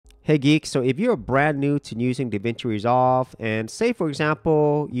Hey Geek, so if you're brand new to using DaVinci Resolve and say for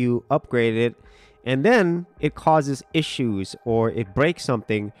example you upgrade it and then it causes issues or it breaks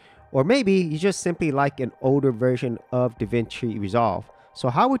something, or maybe you just simply like an older version of DaVinci Resolve. So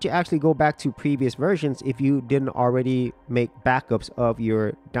how would you actually go back to previous versions if you didn't already make backups of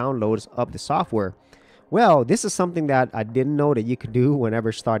your downloads of the software? Well, this is something that I didn't know that you could do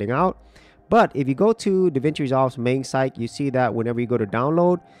whenever starting out. But if you go to DaVinci Resolve's main site, you see that whenever you go to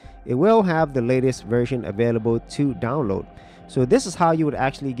download, it will have the latest version available to download. So this is how you would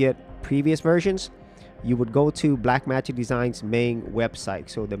actually get previous versions. You would go to Blackmagic Design's main website.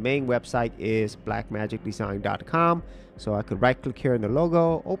 So the main website is blackmagicdesign.com. So I could right click here in the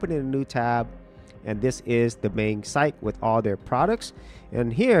logo, open in a new tab, and this is the main site with all their products.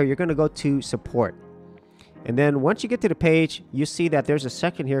 And here you're going to go to support. And then once you get to the page, you see that there's a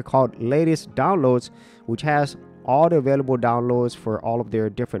section here called latest downloads, which has all the available downloads for all of their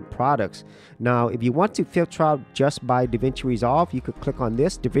different products. Now, if you want to filter out just by DaVinci Resolve, you could click on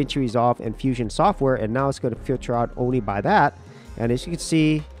this DaVinci Resolve and Fusion software, and now it's going to filter out only by that. And as you can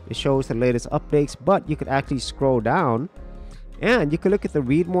see, it shows the latest updates, but you could actually scroll down and you can look at the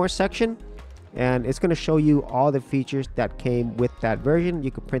read more section, and it's going to show you all the features that came with that version.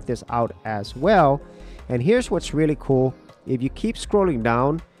 You can print this out as well. And here's what's really cool. If you keep scrolling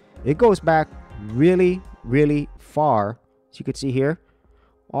down, it goes back really far, as you can see here,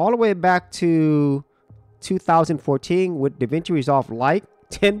 all the way back to 2014 with DaVinci Resolve Lite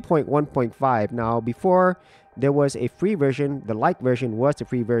 10.1.5. Now, before there was a free version, the Lite version was the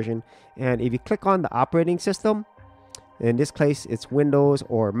free version. And if you click on the operating system, in this case it's Windows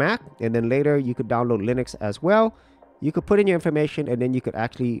or Mac, and then later you could download Linux as well. You could put in your information and then you could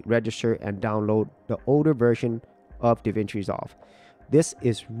actually register and download the older version of DaVinci Resolve. This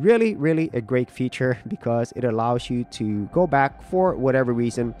is really a great feature because it allows you to go back for whatever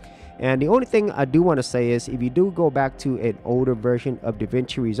reason. And the only thing I do want to say is if you do go back to an older version of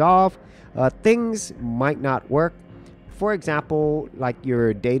DaVinci Resolve, things might not work. For example, like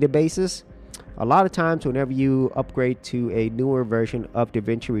your databases. A lot of times whenever you upgrade to a newer version of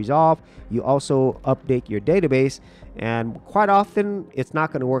DaVinci Resolve, you also update your database, and quite often it's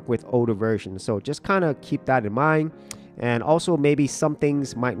not going to work with older versions. So just kind of keep that in mind. And also maybe some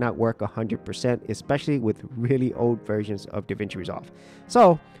things might not work 100%, especially with really old versions of DaVinci Resolve.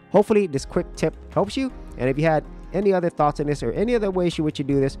 So hopefully this quick tip helps you. And if you had any other thoughts on this or any other ways you wish to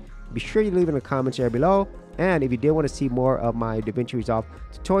do this, be sure you leave in the comments area below. And if you did want to see more of my DaVinci Resolve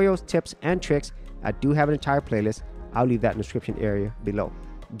tutorials, tips, and tricks, I do have an entire playlist. I'll leave that in the description area below.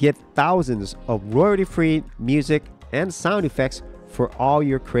 Get thousands of royalty-free music and sound effects for all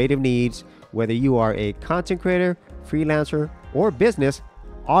your creative needs. Whether you are a content creator, freelancer, or business,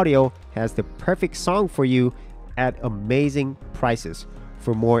 Audio has the perfect song for you at amazing prices.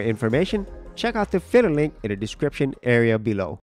 For more information, check out the affiliate link in the description area below.